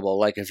elbow to elbow.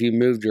 Like if you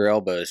moved your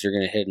elbows, you're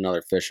going to hit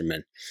another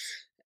fisherman.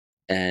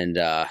 And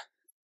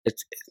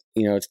it's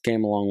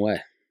came a long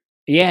way.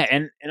 Yeah,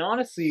 and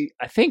honestly,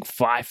 I think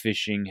fly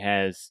fishing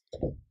has,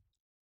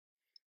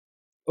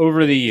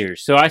 over the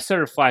years, so I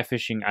started fly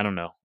fishing, I don't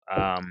know,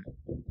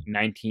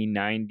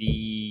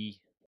 1990...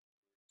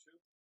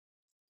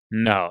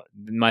 No,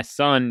 my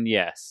son,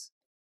 yes.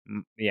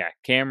 Yeah,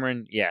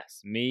 Cameron, yes.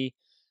 Me,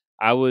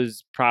 I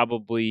was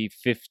probably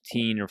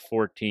 15 or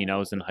 14. I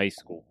was in high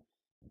school.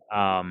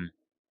 And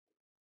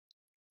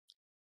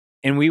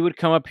we would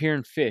come up here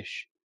and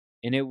fish,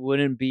 and it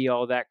wouldn't be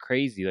all that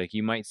crazy. Like,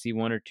 you might see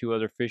 1 or 2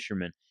 other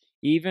fishermen.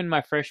 Even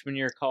my freshman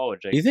year of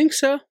college. Like, you think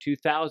so?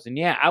 2000.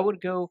 Yeah, I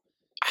would go.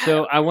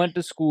 So I went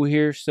to school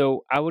here,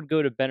 so I would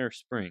go to Benner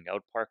Spring. I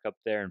would park up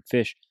there and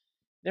fish.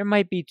 There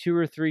might be 2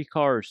 or 3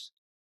 cars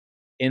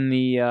in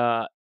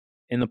the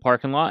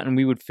parking lot, and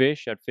we would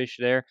fish. I'd fish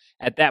there.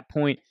 At that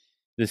point,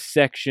 the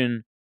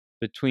section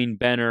between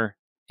Benner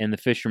and the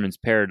Fisherman's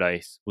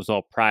Paradise was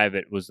all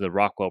private, was the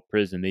Rockwell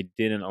Prison. They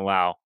didn't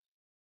allow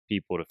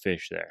people to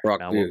fish there.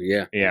 Rockview,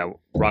 yeah. Yeah,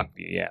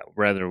 Rockview, yeah.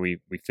 Whether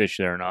we fish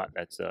there or not,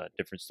 that's a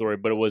different story,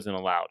 but it wasn't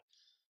allowed.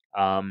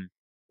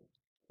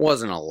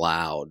 Wasn't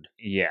allowed.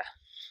 Yeah,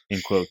 in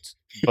quotes.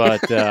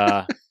 But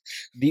the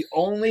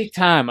only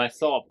time I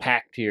saw it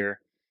packed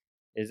here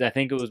is I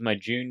think it was my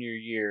junior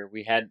year.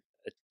 We had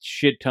a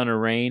shit ton of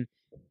rain,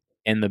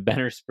 and the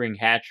Benner Spring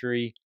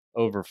hatchery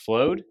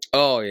overflowed.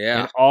 Oh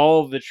yeah, and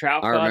all of the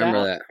trout. I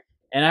remember that.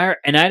 And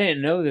I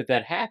didn't know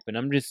that happened.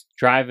 I'm just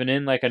driving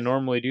in like I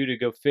normally do to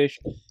go fish,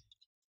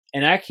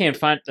 and I can't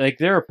find, like,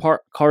 there are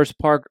cars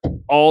parked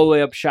all the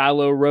way up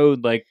Shiloh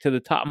Road, like to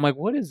the top. I'm like,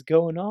 what is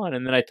going on?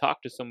 And then I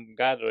talked to some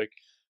guy. They're like,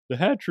 the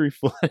hatchery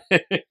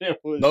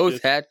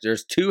flooded.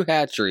 There's 2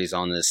 hatcheries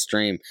on this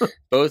stream.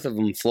 Both of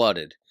them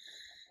flooded.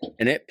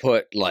 And it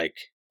put like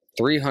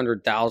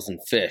 300,000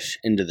 fish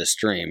into the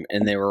stream,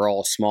 and they were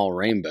all small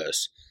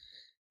rainbows,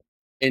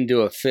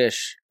 into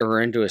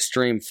a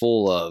stream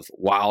full of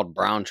wild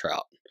brown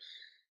trout.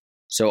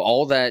 So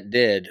all that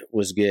did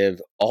was give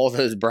all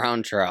those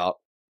brown trout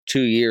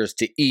 2 years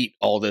to eat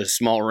all those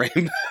small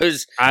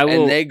rainbows,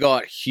 and they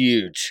got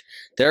huge.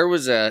 There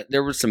was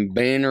some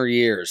banner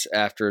years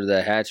after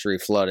the hatchery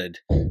flooded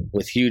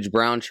with huge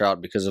brown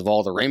trout because of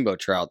all the rainbow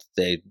trout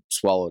that they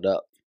swallowed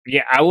up.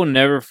 Yeah, I will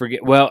never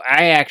forget. Well,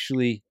 I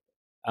actually,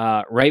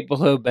 right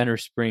below Benner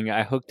Spring,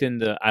 I hooked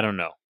into, I don't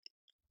know,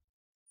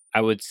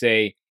 I would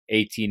say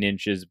 18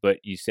 inches, but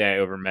you say I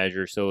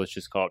overmeasure, so let's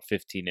just call it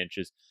 15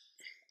 inches.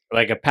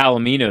 Like a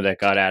palomino that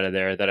got out of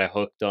there that I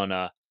hooked on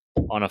a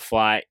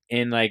fly.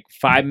 And like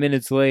 5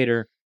 minutes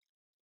later,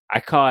 I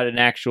caught an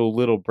actual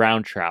little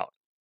brown trout.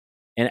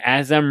 And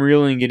as I'm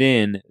reeling it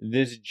in,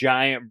 this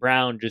giant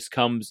brown just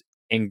comes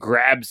and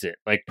grabs it,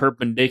 like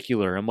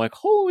perpendicular. I'm like,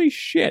 holy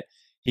shit.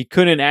 He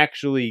couldn't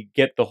actually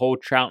get the whole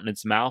trout in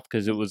its mouth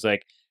because it was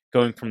like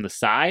going from the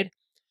side.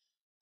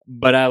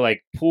 But I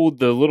like pulled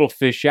the little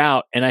fish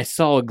out, and I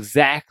saw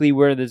exactly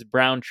where this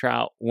brown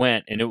trout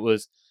went. And it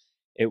was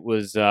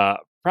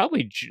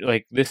probably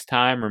like this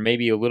time or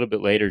maybe a little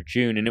bit later,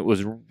 June. And it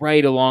was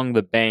right along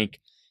the bank,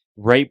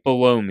 right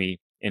below me.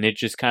 And it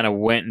just kind of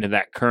went into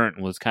that current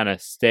and was kind of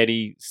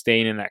steady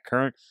staying in that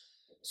current.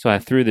 So I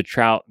threw the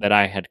trout that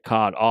I had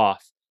caught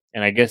off.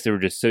 And I guess they were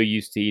just so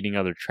used to eating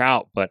other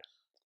trout, but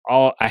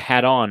I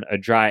had on a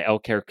dry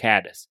elk hair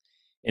caddis,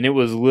 and it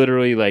was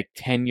literally like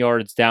 10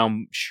 yards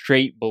down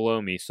straight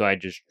below me. So I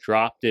just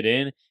dropped it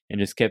in and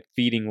just kept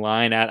feeding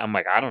line at. I'm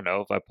like, I don't know,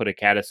 if I put a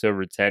caddis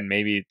over its head,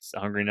 maybe it's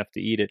hungry enough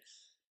to eat it.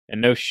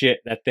 And no shit,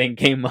 that thing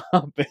came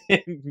up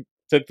and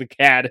took the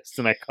caddis,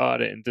 and I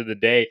caught it. And to the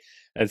day,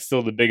 that's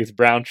still the biggest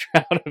brown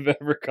trout I've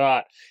ever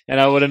caught. And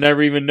I would have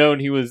never even known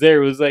he was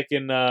there. It was like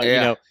in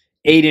 8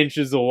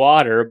 inches of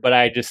water, but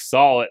I just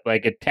saw it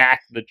like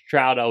attack the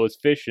trout I was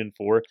fishing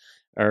for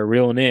or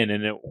reeling in,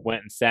 and it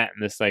went and sat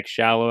in this like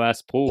shallow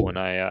ass pool, and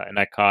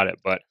I caught it.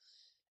 But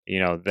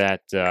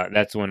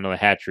that's when the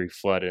hatchery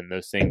flooded and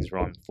those things were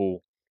on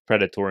full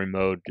predatory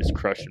mode, just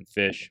crushing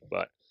fish.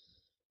 But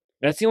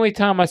that's the only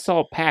time I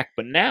saw a pack.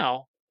 But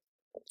now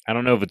I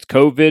don't know if it's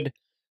COVID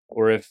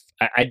or if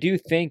I do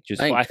think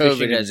just fly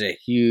fishing. COVID has a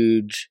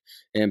huge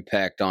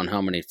impact on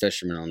how many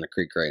fishermen on the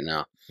creek right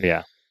now.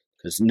 Yeah,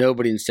 because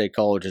nobody in State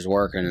College is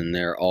working, and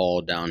they're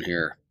all down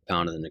here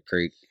pounding in the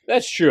creek.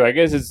 That's true. I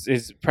guess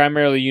it's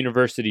primarily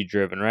university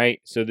driven, right?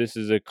 So this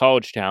is a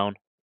college town,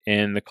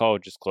 and the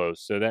college is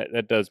closed, so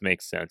that does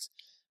make sense.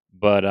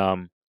 But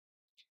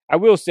I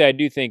will say I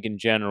do think in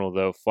general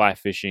though, fly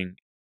fishing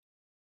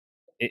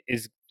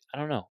is I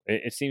don't know.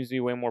 It seems to be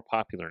way more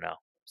popular now.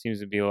 Seems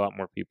to be a lot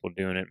more people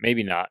doing it.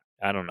 Maybe not.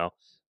 I don't know.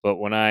 But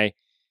when I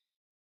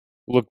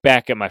look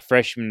back at my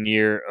freshman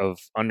year of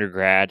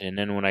undergrad, and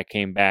then when I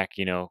came back,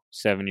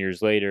 7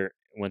 years later,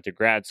 went to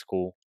grad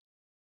school,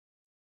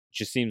 it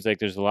just seems like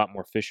there's a lot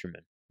more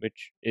fishermen,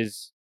 which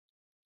is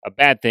a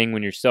bad thing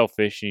when you're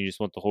selfish and you just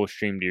want the whole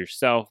stream to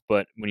yourself.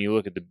 But when you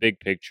look at the big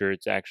picture,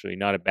 it's actually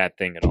not a bad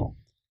thing at all.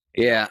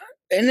 Yeah,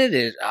 and it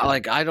is.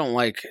 I don't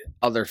like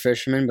other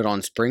fishermen, but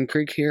on Spring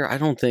Creek here, I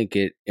don't think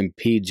it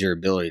impedes your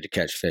ability to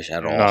catch fish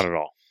at all. Not at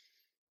all.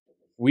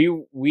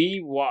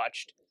 We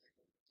watched,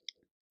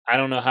 I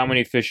don't know how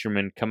many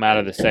fishermen come out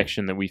of the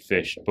section that we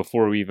fished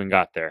before we even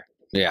got there.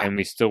 Yeah. And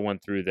we still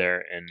went through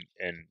there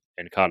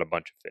and caught a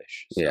bunch of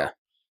fish. So, yeah.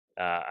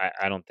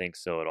 I don't think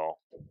so at all.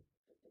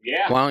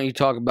 Yeah. Why don't you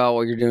talk about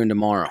what you're doing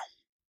tomorrow?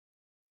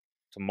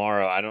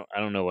 Tomorrow, I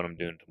don't know what I'm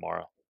doing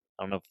tomorrow.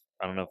 I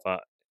don't know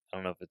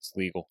if it's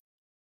legal.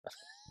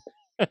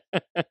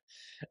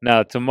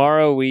 No,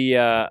 tomorrow we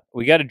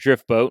got a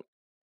drift boat,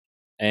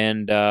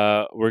 and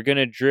we're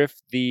gonna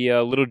drift the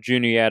Little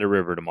Juniata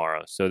River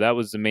tomorrow. So that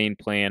was the main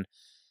plan.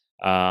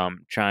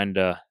 Trying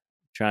to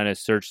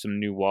search some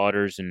new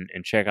waters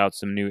and check out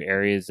some new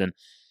areas. And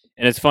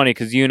it's funny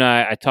because you and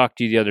I talked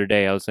to you the other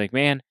day. I was like,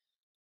 man,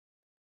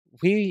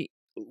 we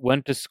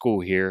went to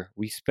school here.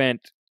 We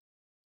spent,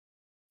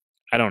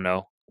 I don't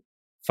know,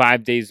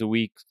 5 days a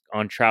week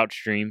on trout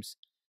streams,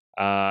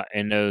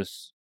 and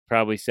those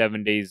probably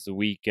 7 days a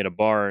week at a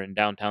bar in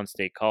downtown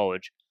State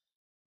College.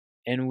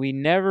 And we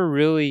never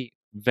really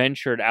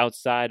ventured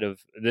outside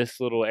of this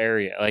little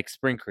area, like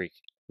Spring Creek.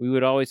 We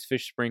would always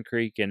fish Spring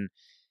Creek, and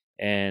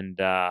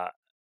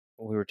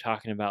we were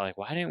talking about, like,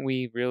 why didn't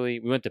we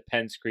went to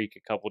Penns Creek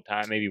a couple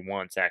times, maybe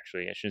once,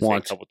 actually. I shouldn't say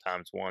a couple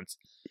times, once.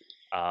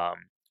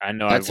 I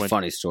know that's a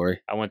funny story.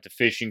 I went to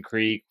Fishing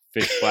Creek,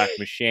 fished Black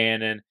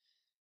Moshannon.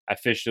 I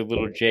fished a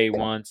Little J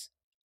once.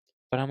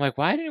 But I'm like,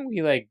 why didn't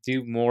we,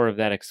 do more of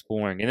that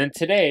exploring? And then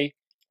today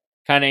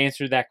kind of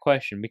answered that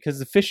question, because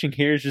the fishing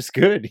here is just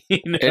good.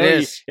 It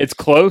is. It's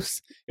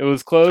close. It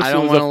was close. It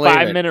was a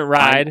 5-minute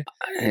ride.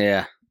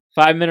 Yeah.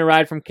 5-minute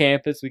ride from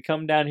campus. We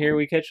come down here,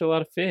 we catch a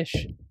lot of fish.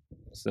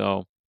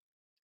 So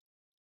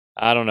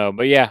I don't know.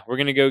 But yeah, we're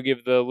going to go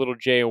give the little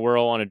J a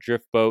whirl on a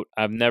drift boat.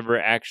 I've never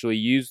actually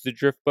used the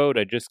drift boat.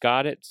 I just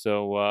got it.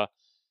 So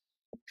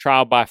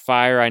trial by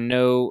fire. I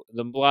know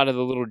a lot of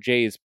the little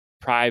J is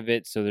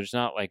private, so there's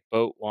not like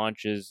boat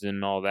launches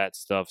and all that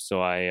stuff.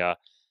 So I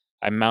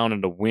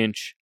mounted a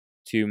winch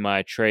to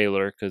my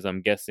trailer because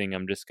I'm guessing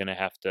I'm just going to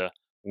have to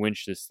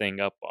winch this thing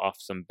up off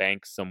some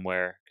banks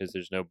somewhere because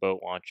there's no boat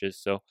launches.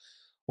 So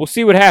we'll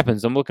see what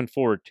happens. I'm looking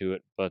forward to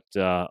it, but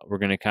we're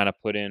going to kind of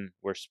put in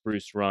where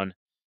Spruce Run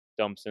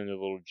dumps into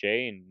Little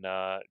J and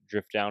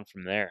drift down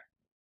from there.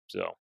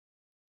 So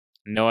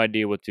no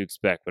idea what to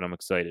expect, but I'm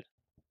excited.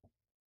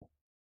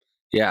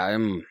 Yeah,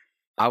 I'm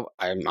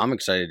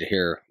excited to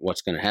hear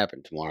what's going to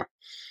happen tomorrow.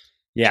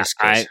 Yeah,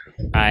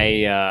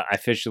 I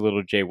fished a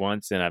Little J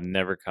once and I've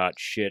never caught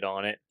shit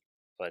on it,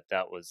 but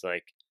that was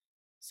like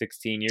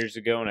 16 years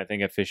ago, and I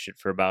think I fished it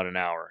for about an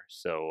hour.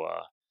 So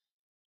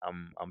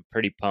I'm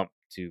pretty pumped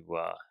to.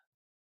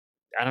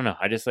 I don't know.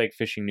 I just like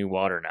fishing new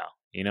water now.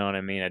 You know what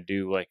I mean? I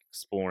do like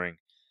exploring.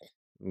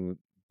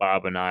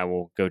 Bob and I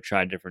will go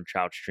try different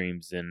trout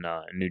streams in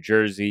New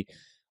Jersey.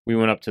 We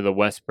went up to the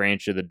West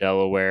Branch of the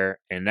Delaware,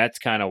 and that's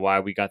kind of why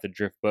we got the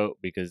drift boat,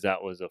 because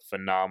that was a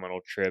phenomenal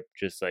trip,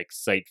 just like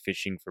sight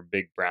fishing for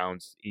big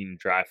browns, eating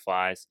dry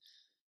flies.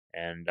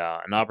 And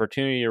an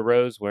opportunity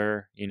arose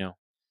where,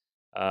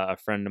 a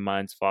friend of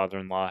mine's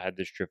father-in-law had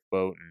this drift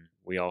boat, and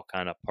we all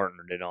kind of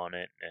partnered it on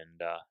it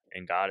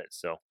and got it.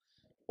 So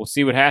we'll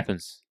see what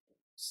happens,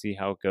 see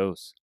how it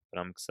goes,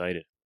 but I'm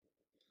excited.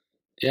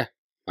 Yeah,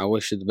 I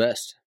wish you the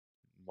best.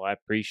 Well, I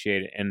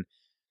appreciate it. And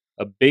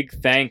a big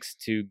thanks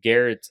to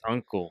Garrett's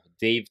uncle,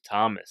 Dave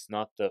Thomas,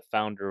 not the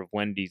founder of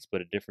Wendy's,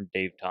 but a different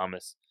Dave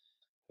Thomas,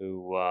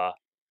 who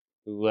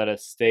let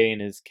us stay in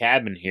his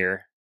cabin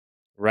here,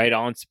 right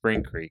on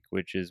Spring Creek,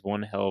 which is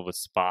one hell of a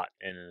spot.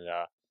 And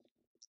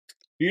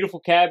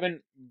beautiful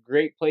cabin,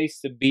 great place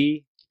to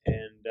be.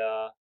 And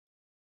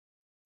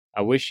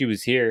I wish he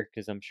was here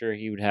because I'm sure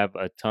he would have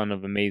a ton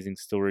of amazing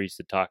stories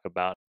to talk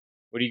about.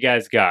 What do you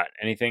guys got?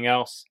 Anything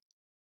else?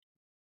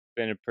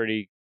 Been a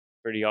pretty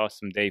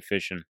awesome day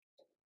fishing.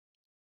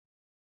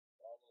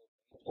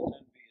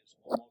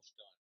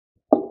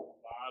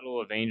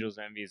 Bottle of Angel's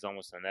Envy is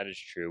almost done. That is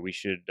true. We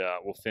should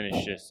we'll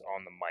finish this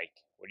on the mic.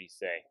 What do you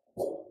say?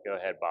 Go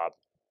ahead, Bob.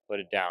 Put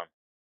it down.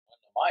 On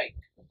the mic.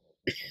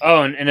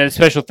 Oh, and a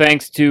special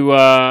thanks to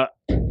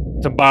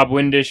Bob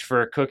Windish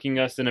for cooking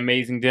us an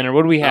amazing dinner.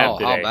 What do we have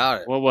today? How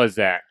about it? What was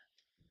that?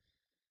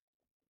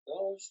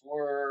 What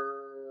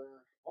were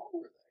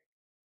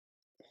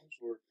they? Those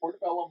were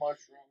portobello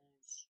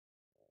mushrooms.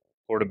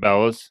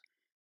 Portobellos.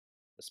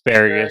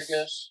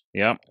 Asparagus.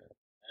 Yep.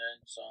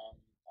 And some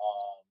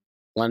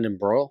London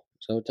broil.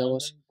 Is that what that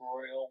was?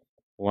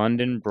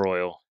 London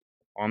broil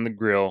on the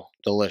grill.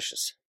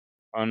 Delicious.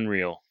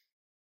 Unreal.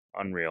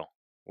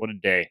 What a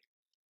day.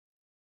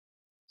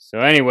 So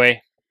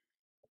anyway,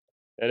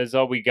 that is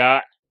all we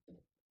got.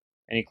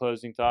 Any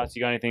closing thoughts?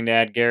 You got anything to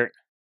add, Garrett?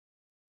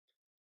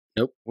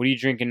 Nope. What are you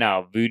drinking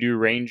now? Voodoo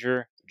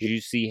Ranger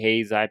Juicy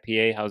Haze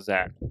IPA? How's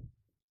that?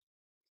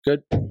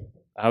 Good.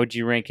 How would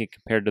you rank it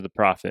compared to the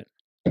Prophet?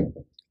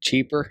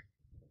 Cheaper.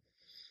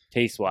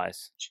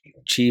 Taste-wise?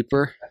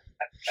 Cheaper.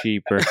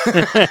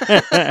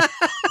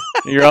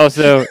 You're all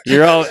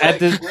at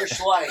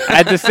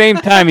the same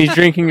time he's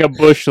drinking a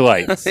Busch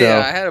Light. So. Yeah,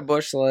 I had a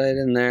Busch Light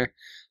in there.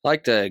 I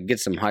like to get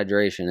some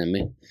hydration in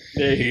me.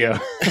 There you go.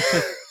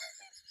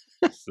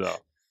 So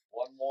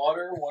one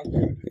water, one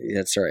food.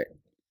 That's right.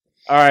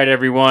 All right,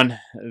 everyone.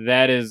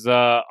 That is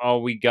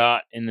all we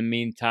got. In the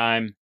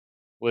meantime,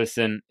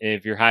 listen,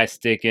 if you're high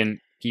sticking,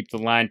 keep the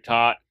line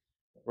taut,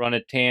 run a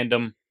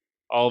tandem,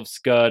 olive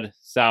scud,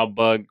 sow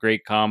bug,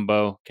 great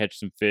combo, catch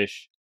some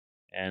fish,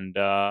 and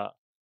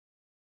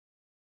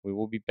we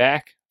will be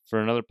back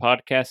for another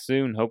podcast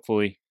soon,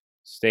 hopefully.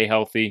 Stay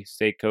healthy,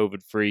 stay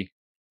COVID free.